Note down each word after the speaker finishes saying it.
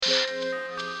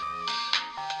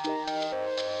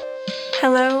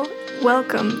Hello,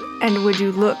 welcome, and would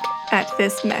you look at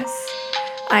this mess?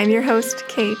 I'm your host,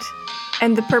 Kate,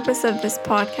 and the purpose of this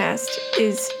podcast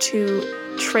is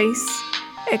to trace,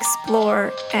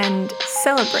 explore, and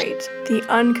celebrate the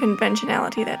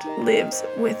unconventionality that lives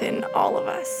within all of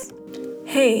us.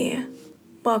 Hey,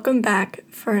 welcome back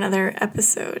for another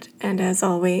episode, and as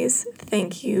always,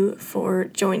 thank you for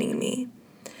joining me.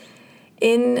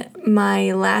 In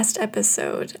my last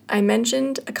episode, I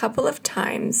mentioned a couple of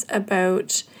times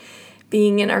about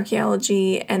being in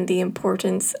archaeology and the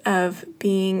importance of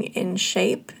being in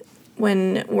shape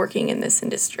when working in this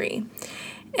industry.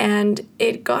 And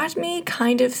it got me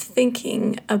kind of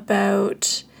thinking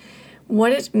about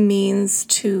what it means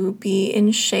to be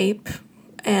in shape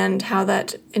and how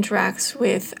that interacts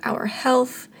with our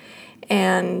health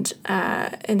and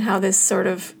how this sort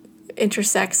of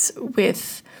intersects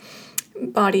with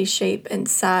body shape and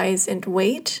size and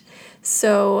weight.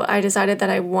 So I decided that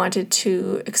I wanted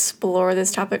to explore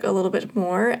this topic a little bit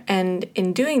more, and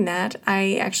in doing that,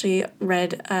 I actually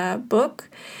read a book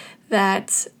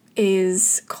that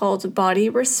is called Body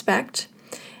Respect,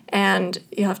 and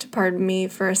you'll have to pardon me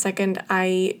for a second,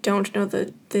 I don't know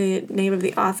the name of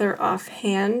the author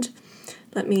offhand.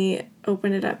 Let me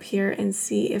open it up here and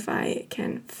see if I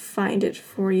can find it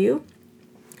for you,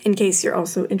 in case you're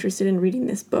also interested in reading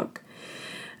this book.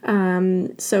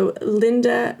 So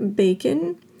Linda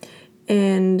Bacon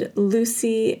and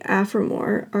Lucy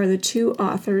Aphramor are the two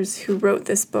authors who wrote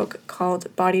this book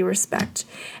called Body Respect.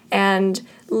 And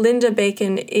Linda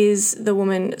Bacon is the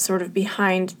woman sort of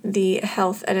behind the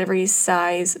Health at Every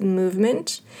Size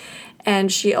movement.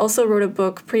 And she also wrote a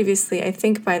book previously, I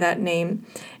think by that name.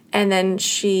 And then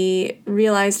she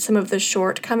realized some of the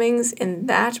shortcomings in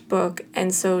that book,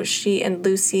 and so she and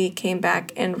Lucy came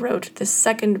back and wrote the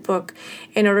second book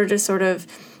in order to sort of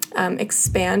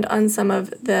expand on some of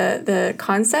the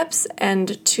concepts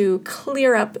and to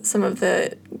clear up some of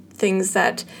the things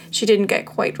that she didn't get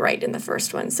quite right in the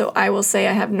first one. So I will say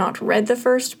I have not read the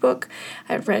first book.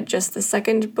 I've read just the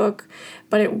second book,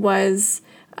 but it was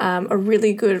a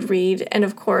really good read. And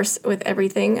of course, with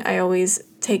everything, I always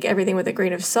take everything with a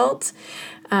grain of salt.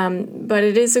 But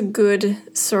it is a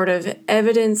good sort of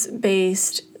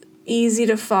evidence-based, easy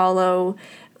to follow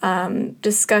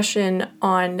discussion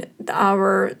on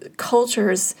our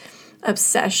culture's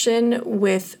obsession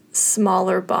with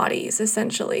smaller bodies,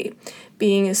 essentially,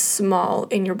 being small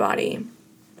in your body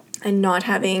and not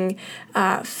having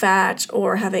fat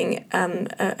or having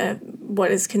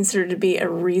what is considered to be a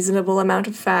reasonable amount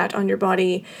of fat on your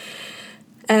body.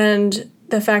 And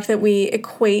the fact that we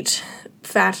equate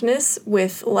fatness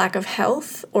with lack of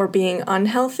health or being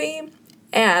unhealthy.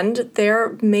 And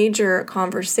their major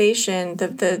conversation,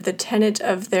 the tenet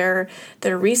of their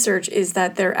research is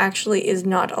that there actually is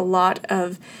not a lot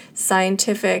of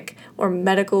scientific or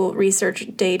medical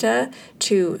research data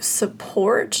to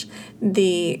support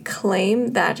the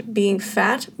claim that being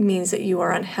fat means that you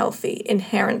are unhealthy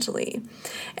inherently.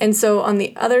 And so on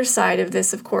the other side of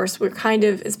this, of course,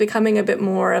 it's becoming a bit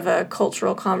more of a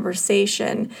cultural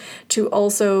conversation to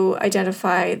also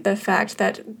identify the fact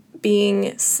that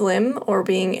being slim or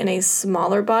being in a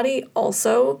smaller body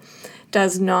also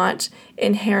does not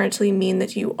inherently mean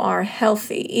that you are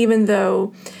healthy, even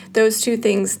though those two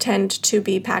things tend to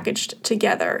be packaged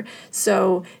together.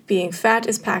 So being fat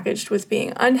is packaged with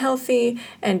being unhealthy,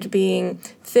 and being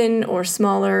thin or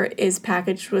smaller is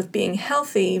packaged with being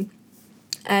healthy.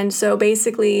 And so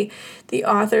basically, the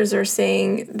authors are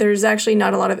saying there's actually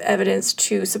not a lot of evidence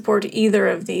to support either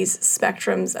of these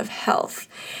spectrums of health.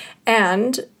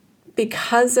 And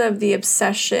because of the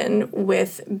obsession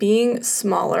with being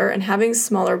smaller and having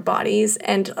smaller bodies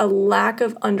and a lack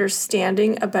of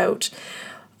understanding about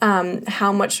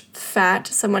how much fat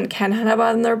someone can have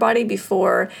on their body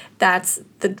before that's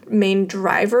the main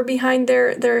driver behind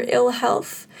their ill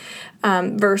health,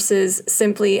 versus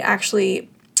simply actually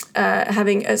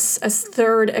having a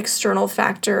third external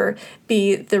factor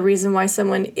be the reason why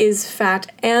someone is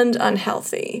fat and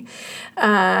unhealthy.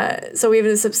 So we have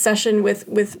this obsession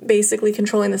with basically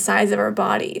controlling the size of our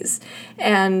bodies.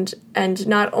 And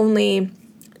not only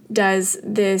does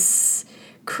this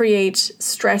create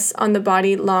stress on the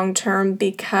body long term,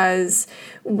 because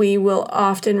we will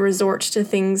often resort to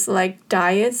things like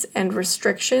diets and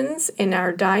restrictions in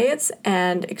our diets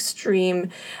and extreme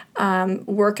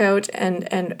workout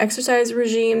and exercise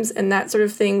regimes and that sort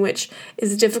of thing, which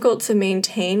is difficult to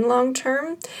maintain long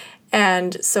term.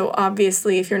 And so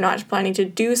obviously, if you're not planning to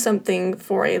do something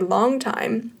for a long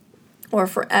time or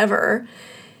forever,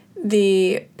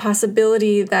 the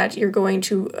possibility that you're going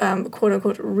to quote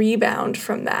unquote rebound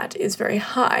from that is very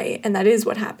high, and that is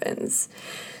what happens.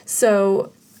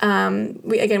 So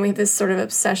we have this sort of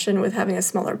obsession with having a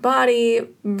smaller body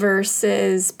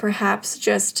versus perhaps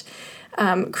just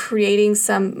creating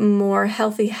some more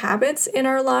healthy habits in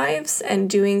our lives and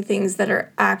doing things that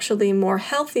are actually more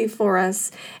healthy for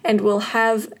us and will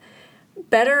have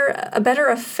a better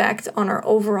effect on our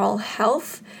overall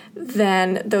health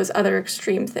than those other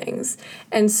extreme things.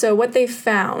 And so what they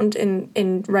found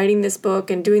in writing this book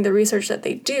and doing the research that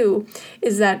they do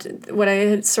is that what I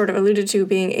had sort of alluded to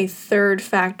being a third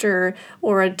factor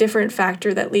or a different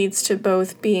factor that leads to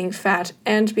both being fat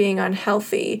and being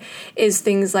unhealthy is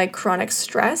things like chronic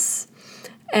stress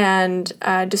and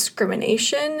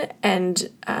discrimination and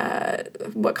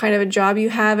what kind of a job you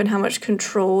have and how much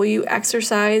control you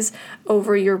exercise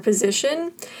over your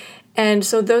position. And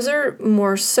so those are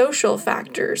more social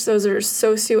factors. Those are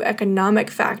socioeconomic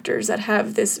factors that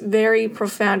have this very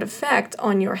profound effect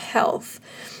on your health.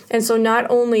 And so not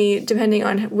only depending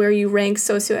on where you rank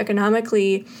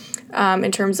socioeconomically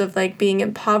in terms of like being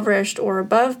impoverished or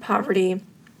above poverty,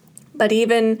 but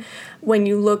even when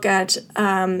you look at,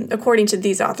 according to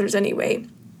these authors anyway,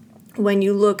 when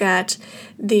you look at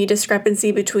the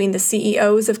discrepancy between the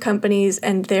CEOs of companies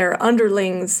and their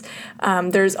underlings,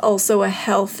 there's also a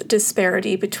health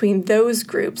disparity between those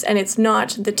groups. And it's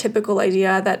not the typical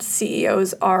idea that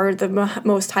CEOs are the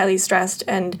most highly stressed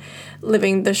and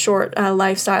living the short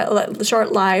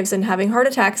lives and having heart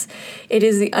attacks. It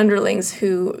is the underlings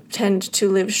who tend to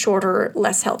live shorter,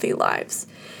 less healthy lives.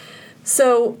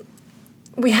 So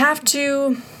we have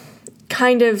to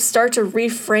kind of start to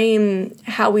reframe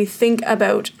how we think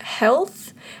about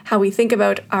health, how we think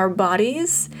about our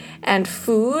bodies and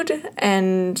food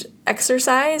and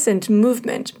exercise and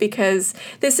movement, because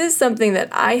this is something that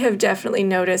I have definitely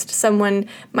noticed. Someone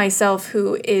myself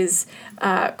who is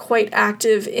quite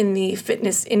active in the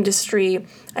fitness industry.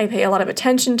 I pay a lot of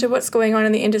attention to what's going on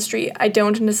in the industry. I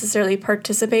don't necessarily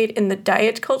participate in the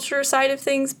diet culture side of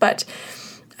things, but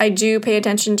I do pay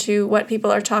attention to what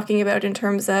people are talking about in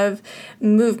terms of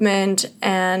movement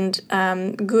and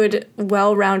good,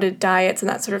 well-rounded diets and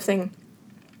that sort of thing.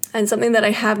 And something that I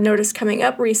have noticed coming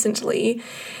up recently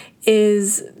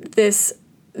is this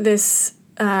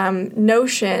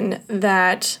notion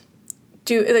that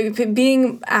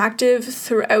being active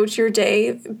throughout your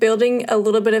day, building a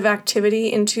little bit of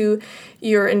activity into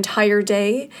your entire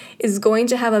day is going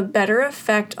to have a better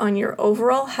effect on your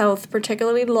overall health,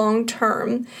 particularly long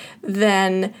term,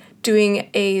 than doing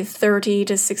a 30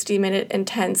 to 60 minute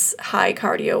intense high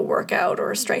cardio workout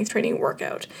or a strength training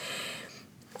workout.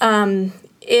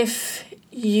 If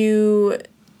you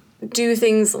do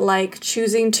things like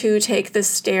choosing to take the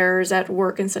stairs at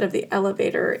work instead of the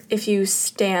elevator, if you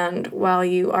stand while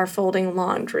you are folding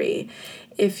laundry,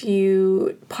 if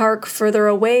you park further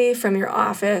away from your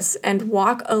office and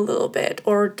walk a little bit,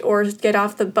 or get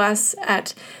off the bus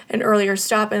at an earlier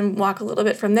stop and walk a little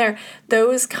bit from there,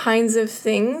 those kinds of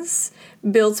things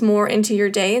builds more into your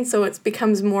day, and so it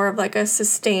becomes more of like a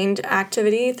sustained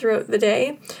activity throughout the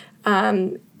day,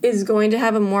 is going to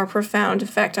have a more profound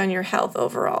effect on your health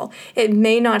overall. It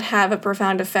may not have a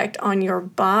profound effect on your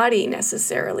body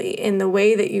necessarily in the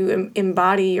way that you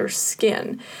embody your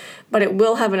skin, but it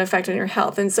will have an effect on your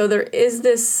health. And so there is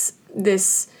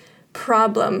this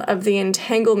problem of the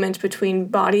entanglement between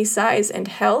body size and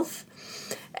health.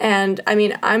 And I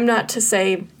mean, I'm not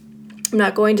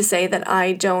going to say that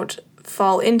I don't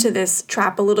fall into this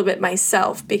trap a little bit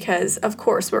myself, because of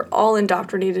course we're all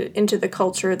indoctrinated into the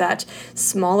culture that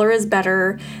smaller is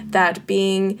better, that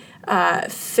being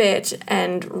fit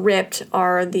and ripped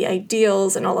are the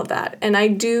ideals and all of that. And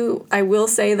I will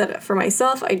say that for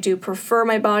myself, I do prefer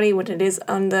my body when it is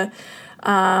on the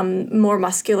more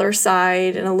muscular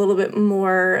side and a little bit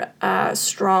more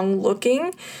strong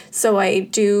looking. So I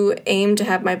do aim to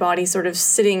have my body sort of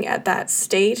sitting at that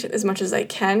state as much as I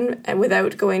can, and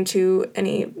without going to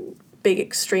any big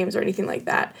extremes or anything like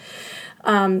that.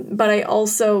 But I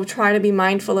also try to be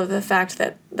mindful of the fact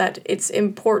that it's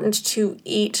important to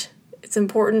eat. It's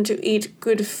important to eat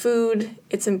good food.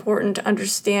 It's important to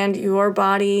understand your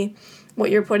body, what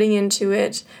you're putting into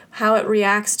it, how it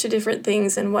reacts to different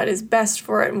things, and what is best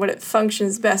for it and what it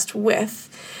functions best with.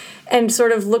 And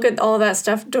sort of look at all of that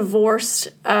stuff divorced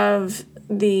of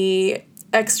the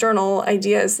external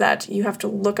ideas that you have to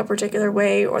look a particular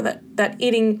way, or that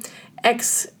eating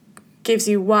X gives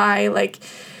you Y. Like,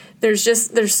 there's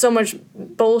so much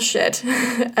bullshit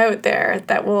out there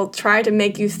that will try to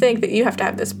make you think that you have to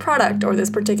have this product or this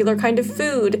particular kind of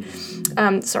food.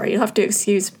 Sorry, you'll have to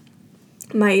excuse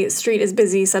my street is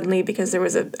busy suddenly because there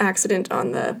was an accident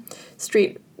on the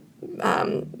street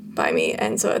by me,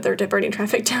 and so they're diverting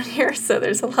traffic down here, so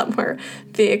there's a lot more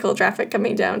vehicle traffic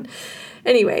coming down.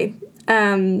 Anyway,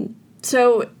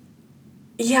 so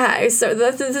this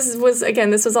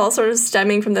was all sort of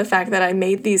stemming from the fact that I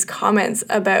made these comments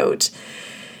about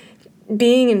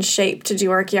being in shape to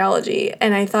do archaeology,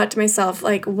 and I thought to myself,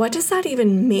 like, what does that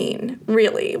even mean,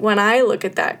 really, when I look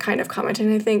at that kind of comment?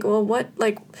 And I think, well, what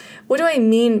do I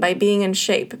mean by being in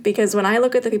shape? Because when I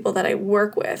look at the people that I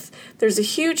work with, there's a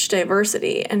huge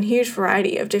diversity and huge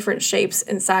variety of different shapes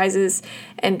and sizes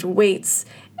and weights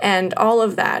and all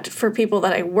of that for people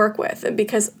that I work with. And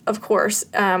because, of course,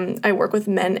 I work with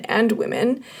men and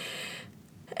women,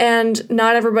 and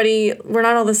not everybody, we're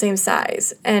not all the same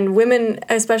size. And women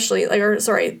especially, there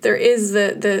is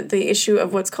the issue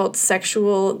of what's called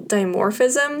sexual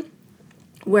dimorphism,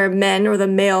 where men or the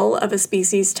male of a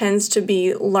species tends to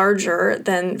be larger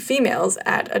than females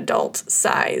at adult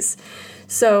size.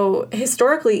 So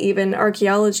historically, even,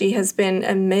 archaeology has been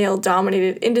a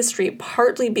male-dominated industry,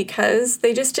 partly because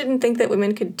they just didn't think that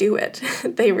women could do it.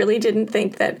 They really didn't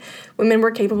think that women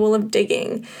were capable of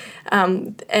digging,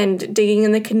 and digging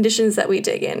in the conditions that we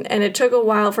dig in. And it took a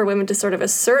while for women to sort of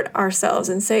assert ourselves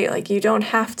and say, like, you don't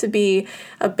have to be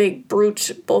a big,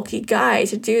 brute, bulky guy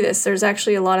to do this. There's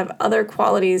actually a lot of other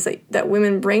qualities that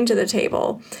women bring to the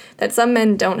table that some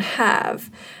men don't have.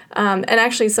 And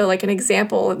actually, so like an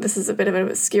example, this is a bit of an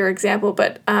obscure example,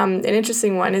 but an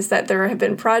interesting one is that there have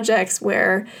been projects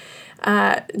where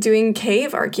doing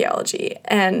cave archaeology,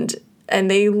 and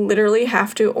they literally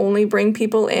have to only bring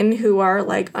people in who are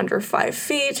like under 5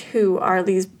 feet, who are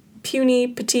these puny,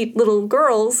 petite little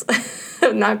girls.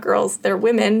 Not girls, they're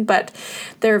women, but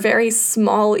they're very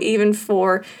small even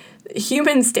for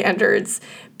human standards,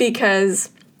 because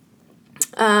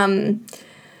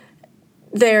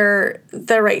they're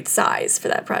the right size for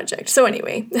that project. So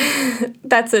anyway,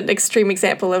 that's an extreme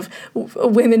example of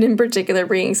women in particular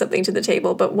bringing something to the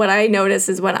table. But what I notice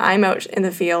is when I'm out in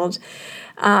the field,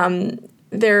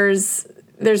 there's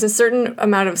a certain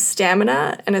amount of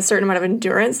stamina and a certain amount of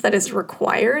endurance that is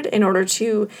required in order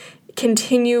to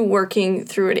continue working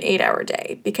through an 8-hour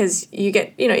day, because you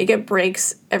get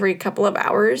breaks every couple of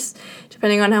hours.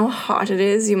 Depending on how hot it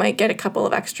is, you might get a couple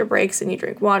of extra breaks and you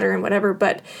drink water and whatever,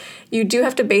 but you do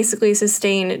have to basically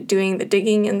sustain doing the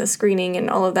digging and the screening and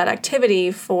all of that activity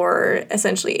for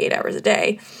essentially 8 hours a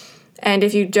day. And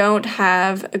if you don't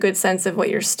have a good sense of what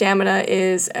your stamina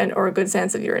is or a good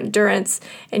sense of your endurance,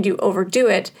 and you overdo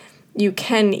it, you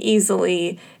can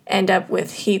easily end up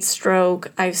with heat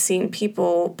stroke. I've seen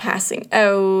people passing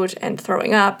out and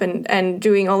throwing up and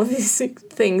doing all of these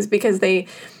things because they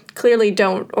clearly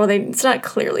don't, it's not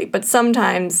clearly, but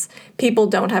sometimes people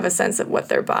don't have a sense of what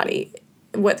their body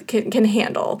can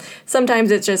handle.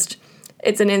 Sometimes it's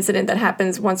an incident that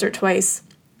happens once or twice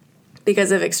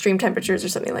because of extreme temperatures or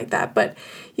something like that. But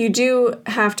you do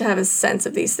have to have a sense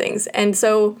of these things. And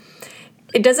so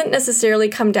it doesn't necessarily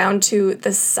come down to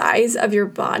the size of your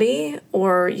body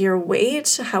or your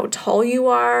weight, how tall you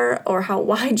are or how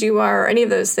wide you are or any of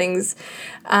those things.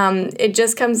 It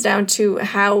just comes down to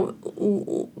how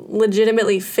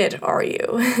legitimately fit are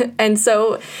you. And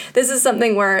so this is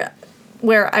something where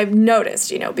I've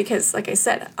noticed, because like I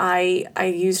said,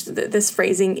 I used this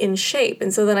phrasing in shape.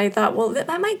 And so then I thought, well,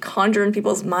 that might conjure in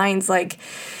people's minds like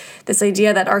this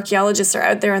idea that archaeologists are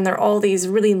out there and they're all these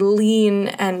really lean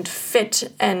and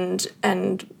fit and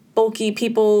bulky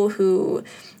people who,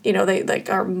 they like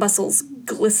our muscles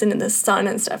glisten in the sun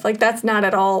and stuff. Like, that's not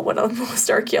at all what most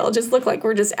archaeologists look like.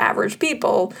 We're just average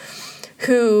people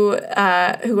who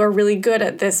are really good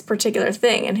at this particular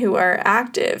thing and who are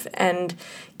active and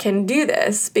can do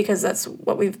this because that's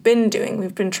what we've been doing.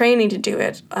 We've been training to do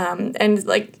it. And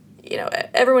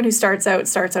everyone who starts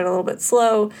out a little bit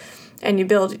slow, and you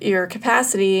build your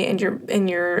capacity and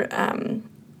your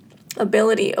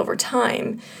ability over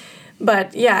time.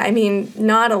 But yeah,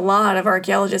 not a lot of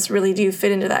archaeologists really do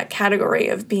fit into that category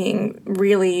of being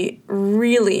really,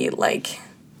 really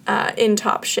in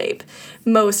top shape.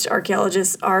 Most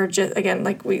archaeologists are just, again,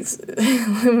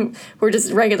 we're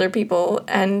just regular people.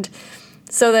 And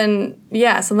so then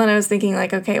I was thinking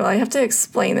okay, well, I have to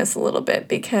explain this a little bit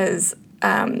because,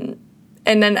 and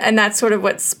that's sort of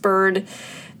what spurred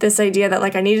this idea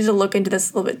that I needed to look into this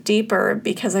a little bit deeper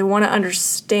because I want to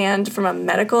understand from a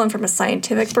medical and from a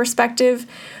scientific perspective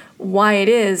why it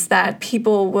is that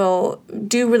people will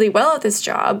do really well at this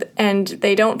job and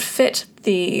they don't fit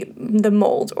the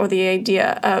mold or the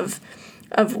idea of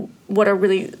what a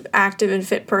really active and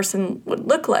fit person would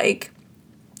look like,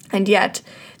 and yet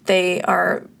they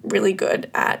are really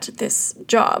good at this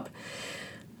job.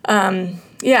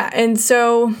 And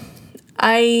so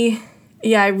I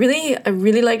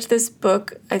really liked this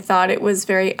book. I thought it was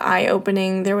very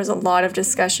eye-opening. There was a lot of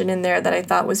discussion in there that I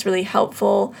thought was really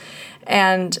helpful,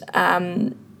 and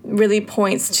really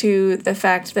points to the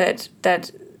fact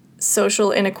that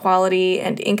social inequality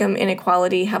and income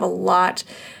inequality have a lot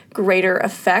greater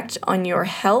effect on your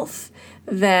health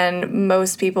than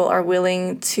most people are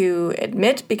willing to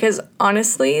admit, because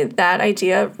honestly, that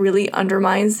idea really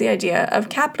undermines the idea of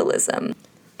capitalism.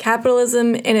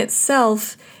 Capitalism in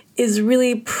itself is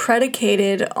really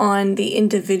predicated on the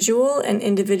individual and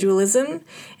individualism,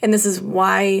 and this is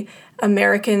why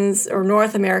Americans, or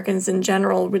North Americans in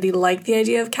general, really like the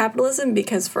idea of capitalism,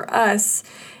 because for us,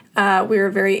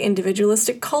 we're very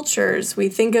individualistic cultures. We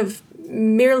think of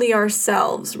merely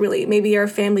ourselves, really, maybe our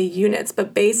family units,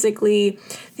 but basically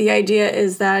the idea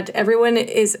is that everyone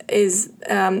has.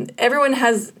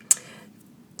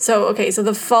 So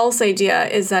the false idea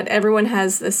is that everyone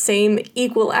has the same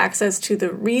equal access to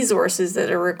the resources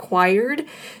that are required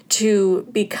to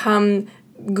become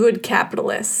good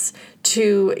capitalists,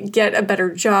 to get a better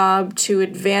job, to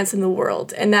advance in the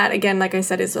world. And that, again, like I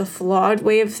said, is a flawed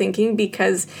way of thinking,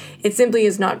 because it simply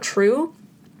is not true,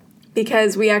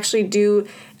 because we actually do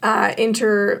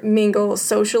intermingle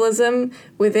socialism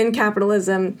within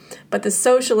capitalism, but the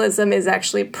socialism is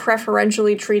actually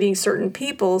preferentially treating certain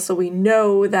people, so we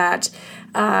know that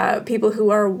people who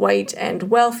are white and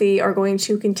wealthy are going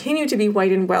to continue to be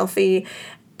white and wealthy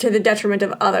to the detriment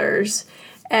of others.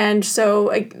 And so,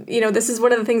 this is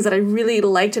one of the things that I really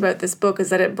liked about this book, is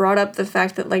that it brought up the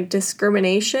fact that, like,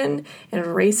 discrimination and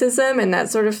racism and that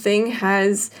sort of thing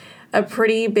has a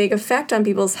pretty big effect on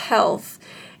people's health.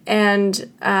 And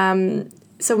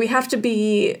so we have to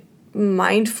be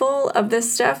mindful of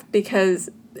this stuff, because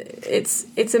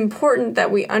it's important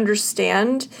that we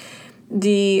understand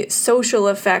the social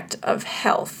effect of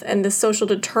health and the social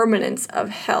determinants of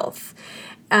health.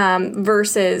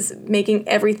 Versus making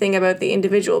everything about the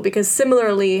individual. Because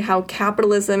similarly, how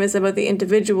capitalism is about the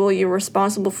individual, you're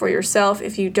responsible for yourself.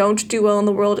 If you don't do well in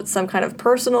the world, it's some kind of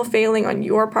personal failing on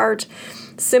your part.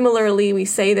 Similarly, we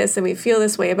say this and we feel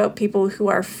this way about people who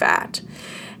are fat.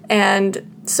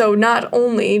 And so not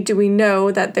only do we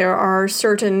know that there are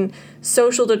certain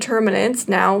social determinants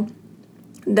now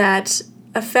that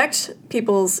affect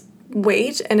people's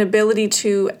weight and ability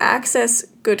to access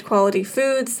good quality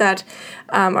foods that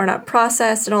are not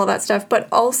processed and all that stuff. But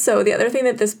also the other thing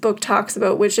that this book talks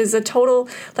about, which is a total,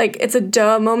 it's a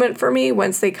duh moment for me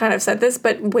once they kind of said this,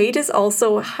 but weight is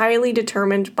also highly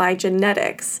determined by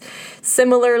genetics.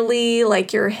 Similarly,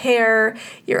 like your hair,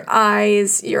 your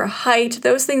eyes, your height,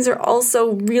 those things are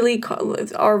also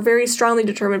are very strongly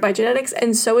determined by genetics,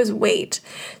 and so is weight.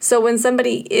 So when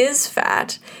somebody is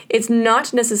fat, it's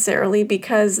not necessarily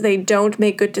because they don't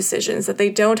make good decisions, that they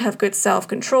don't have good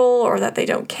self-control, or that they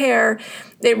don't care.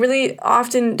 It really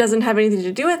often doesn't have anything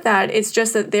to do with that. It's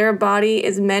just that their body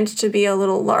is meant to be a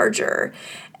little larger.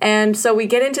 And so we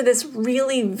get into this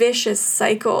really vicious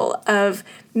cycle of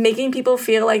making people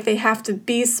feel like they have to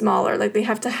be smaller, like they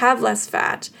have to have less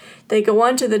fat. They go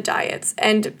on to the diets,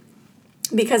 and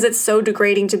because it's so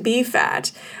degrading to be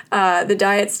fat, the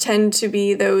diets tend to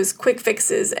be those quick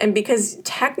fixes. And because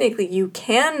technically you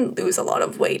can lose a lot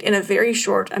of weight in a very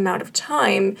short amount of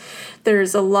time,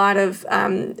 there's a lot of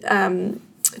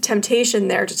temptation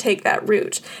there to take that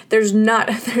route.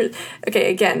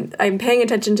 Again, I'm paying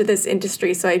attention to this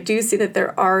industry, so I do see that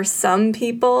there are some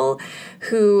people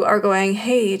who are going,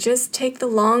 hey, just take the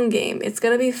long game. It's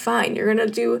going to be fine. You're going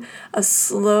to do a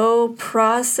slow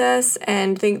process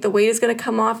and think the weight is going to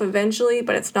come off eventually,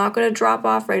 but it's not going to drop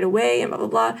off right away, and blah, blah,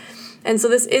 blah. And so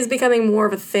this is becoming more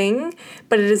of a thing,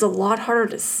 but it is a lot harder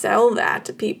to sell that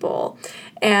to people.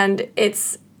 And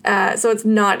so it's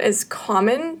not as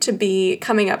common to be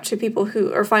coming up to people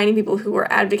who are finding people who are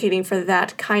advocating for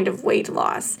that kind of weight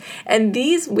loss. And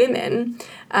these women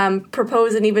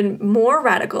propose an even more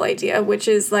radical idea, which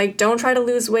is don't try to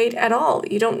lose weight at all.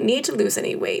 You don't need to lose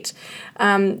any weight.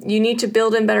 You need to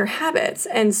build in better habits.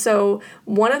 And so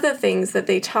one of the things that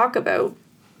they talk about,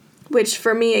 which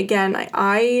for me, again,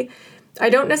 I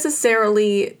don't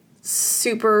necessarily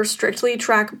super strictly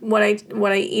track what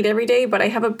I eat every day, but I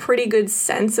have a pretty good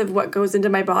sense of what goes into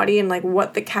my body and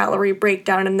what the calorie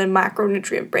breakdown and the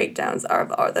macronutrient breakdowns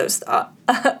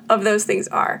of those things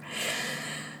are.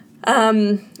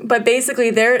 But basically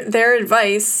their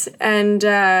advice, and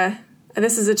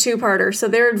this is a two-parter, so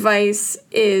their advice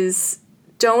is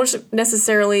don't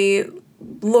necessarily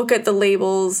look at the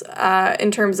labels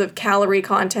in terms of calorie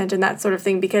content and that sort of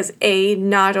thing, because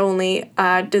not only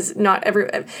does not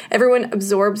everyone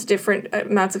absorbs different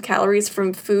amounts of calories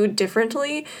from food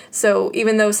differently. So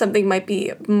even though something might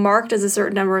be marked as a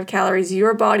certain number of calories,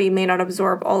 your body may not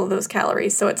absorb all of those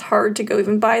calories. So it's hard to go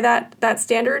even by that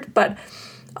standard. But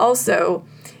also,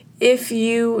 if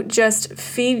you just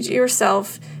feed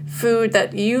yourself food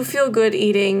that you feel good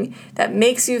eating, that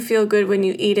makes you feel good when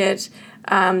you eat it,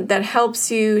 that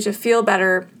helps you to feel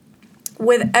better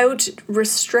without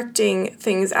restricting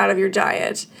things out of your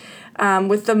diet,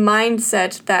 with the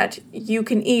mindset that you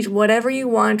can eat whatever you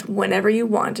want whenever you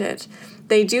want it.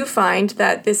 They do find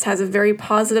that this has a very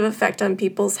positive effect on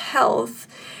people's health,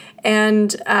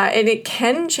 and it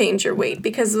can change your weight,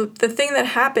 because the thing that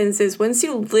happens is once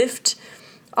you lift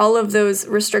all of those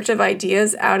restrictive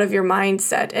ideas out of your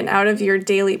mindset and out of your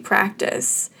daily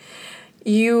practice,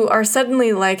 you are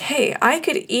suddenly like, hey, I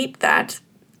could eat that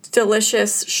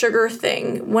delicious sugar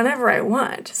thing whenever I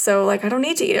want. So I don't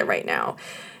need to eat it right now.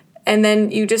 And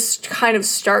then you just kind of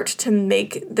start to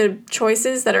make the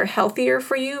choices that are healthier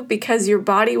for you, because your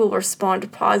body will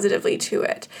respond positively to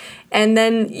it.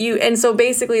 And so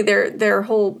basically their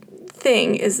whole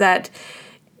thing is that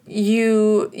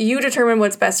you determine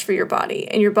what's best for your body,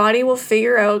 and your body will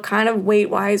figure out kind of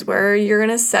weight-wise where you're going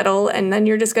to settle, and then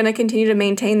you're just going to continue to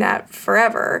maintain that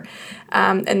forever.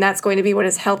 And that's going to be what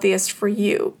is healthiest for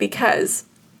you, because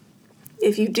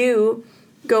if you do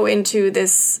go into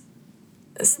this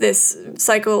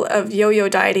cycle of yo-yo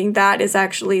dieting, that is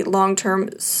actually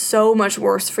long-term so much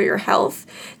worse for your health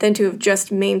than to have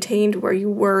just maintained where you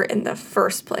were in the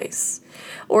first place,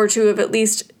 or to have at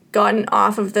least gotten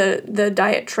off of the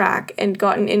diet track and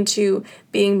gotten into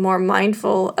being more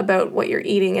mindful about what you're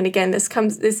eating. And again, this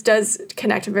does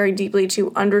connect very deeply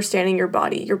to understanding your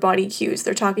body cues.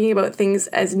 They're talking about things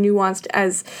as nuanced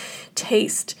as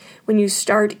taste. When you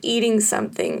start eating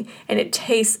something and it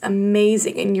tastes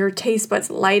amazing and your taste buds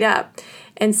light up,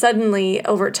 and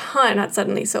over time,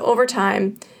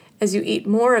 as you eat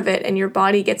more of it and your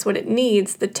body gets what it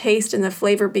needs, the taste and the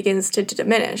flavor begins to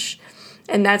diminish.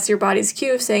 And that's your body's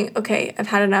cue of saying, okay, I've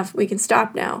had enough, we can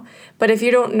stop now. But if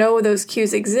you don't know those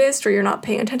cues exist, or you're not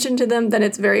paying attention to them, then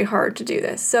it's very hard to do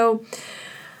this. So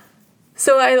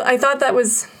I thought that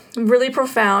was really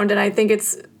profound, and I think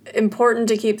it's important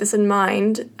to keep this in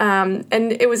mind. And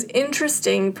it was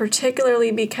interesting,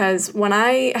 particularly because when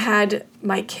I had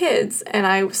my kids and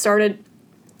I started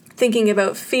thinking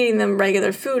about feeding them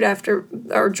regular food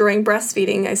during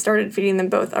breastfeeding, I started feeding them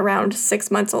both around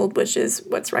 6 months old, which is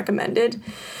what's recommended.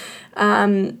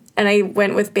 And I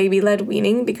went with baby-led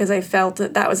weaning because I felt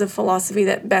that was a philosophy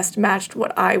that best matched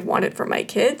what I wanted for my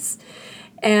kids.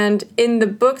 And in the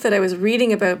book that I was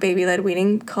reading about baby-led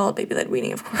weaning, called Baby-Led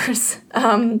Weaning, of course,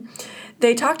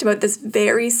 they talked about this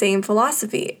very same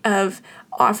philosophy of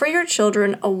offer your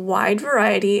children a wide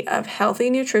variety of healthy,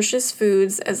 nutritious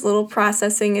foods, as little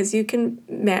processing as you can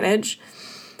manage,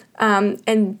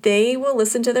 and they will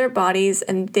listen to their bodies,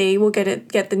 and they will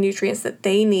get the nutrients that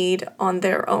they need on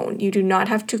their own. You do not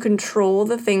have to control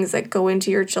the things that go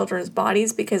into your children's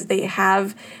bodies, because they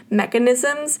have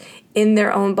mechanisms in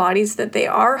their own bodies that they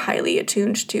are highly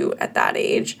attuned to at that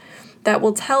age that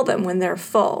will tell them when they're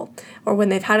full, or when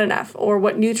they've had enough, or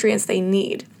what nutrients they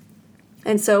need.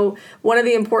 And so one of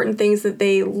the important things that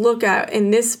they look at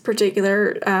in this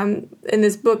particular, in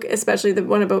this book, especially the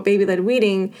one about baby-led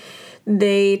weaning,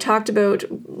 they talked about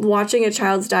watching a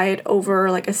child's diet over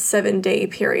a 7-day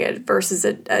period versus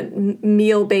a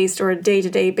meal-based or a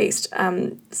day-to-day based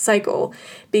cycle.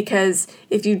 Because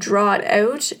if you draw it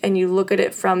out and you look at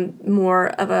it from more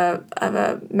of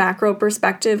a macro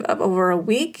perspective of over a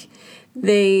week,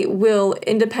 they will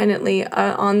independently,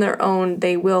 on their own,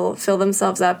 they will fill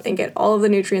themselves up and get all of the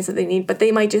nutrients that they need, but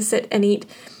they might just sit and eat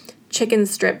chicken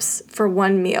strips for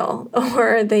one meal,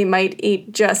 or they might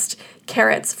eat just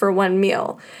carrots for one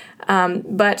meal.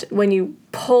 But when you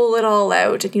pull it all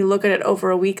out and you look at it over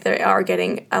a week, they are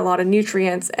getting a lot of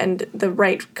nutrients and the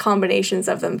right combinations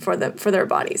of them for their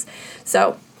bodies.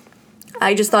 So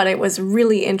I just thought it was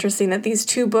really interesting that these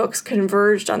two books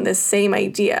converged on this same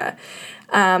idea.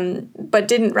 But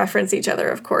didn't reference each other,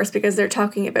 of course, because they're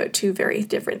talking about two very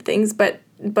different things. But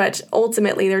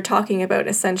ultimately, they're talking about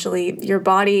essentially your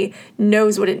body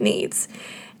knows what it needs.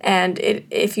 And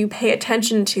if you pay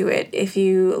attention to it, if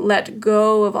you let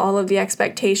go of all of the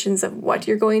expectations of what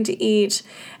you're going to eat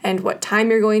and what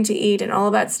time you're going to eat and all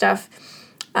of that stuff,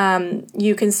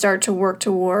 you can start to work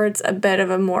towards a bit of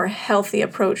a more healthy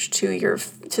approach to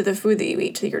the food that you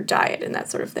eat, to your diet and that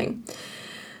sort of thing.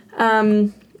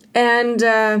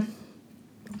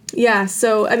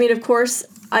 So, I mean, of course,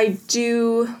 I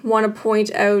do want to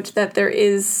point out that there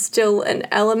is still an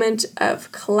element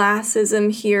of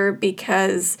classism here,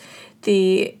 because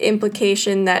the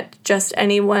implication that just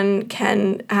anyone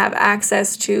can have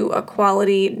access to a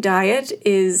quality diet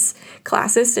is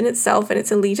classist in itself, and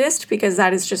it's elitist, because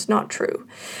that is just not true.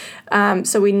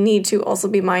 So we need to also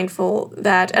be mindful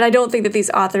that, and I don't think that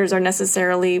these authors are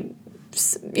necessarily,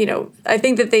 I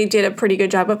think that they did a pretty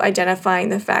good job of identifying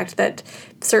the fact that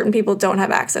certain people don't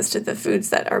have access to the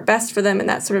foods that are best for them and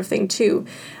that sort of thing too.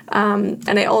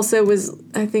 And I also was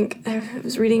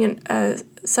reading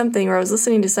something, or I was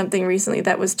listening to something recently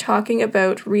that was talking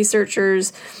about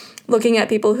researchers looking at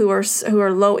people who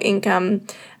are low income,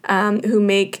 who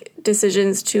make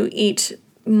decisions to eat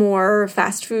more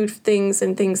fast food things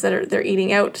and things that they're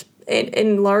eating out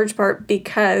in large part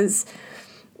because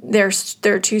they're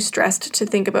too stressed to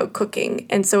think about cooking.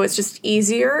 And so it's just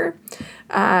easier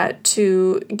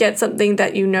to get something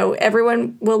that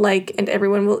everyone will like and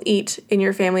everyone will eat in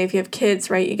your family. If you have kids,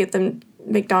 right, you get them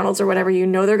McDonald's or whatever,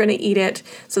 they're going to eat it.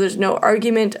 So there's no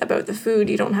argument about the food.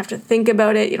 You don't have to think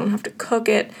about it. You don't have to cook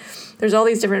it. There's all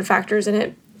these different factors in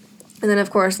it. And then,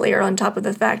 of course, layer on top of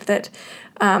the fact that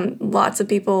lots of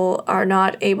people are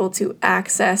not able to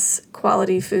access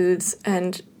quality foods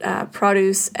and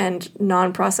produce and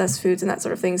non-processed foods and that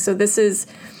sort of thing. So this is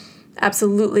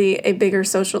absolutely a bigger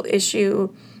social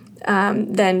issue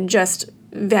than just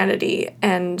vanity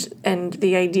and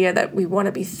the idea that we want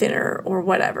to be thinner or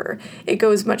whatever. It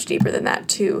goes much deeper than that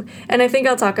too. And I think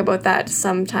I'll talk about that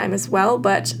sometime as well,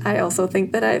 but I also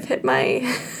think that I've hit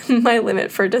my my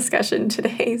limit for discussion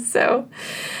today. So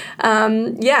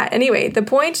anyway, the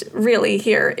point really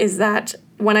here is that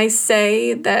when I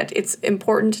say that it's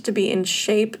important to be in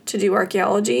shape to do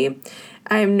archaeology,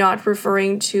 I am not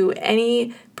referring to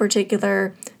any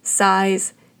particular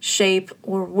size, shape,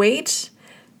 or weight.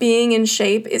 Being in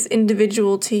shape is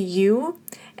individual to you,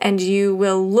 and you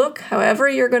will look however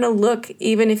you're going to look,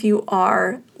 even if you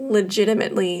are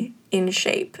legitimately in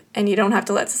shape, and you don't have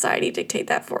to let society dictate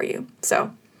that for you.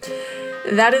 So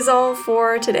that is all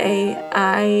for today.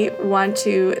 I want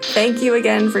to thank you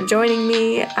again for joining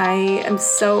me. I am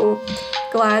so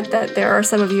glad that there are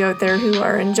some of you out there who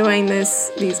are enjoying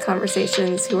these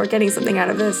conversations, who are getting something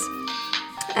out of this.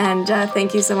 And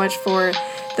thank you so much for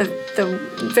the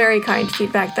very kind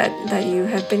feedback that you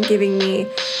have been giving me.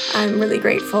 I'm really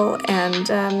grateful, and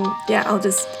I'll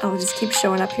just keep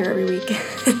showing up here every week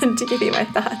to give you my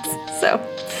thoughts. So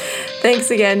thanks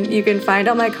again. You can find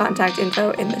all my contact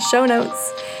info in the show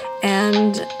notes,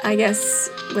 and I guess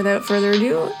without further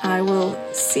ado, I will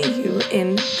see you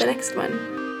in the next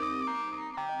one.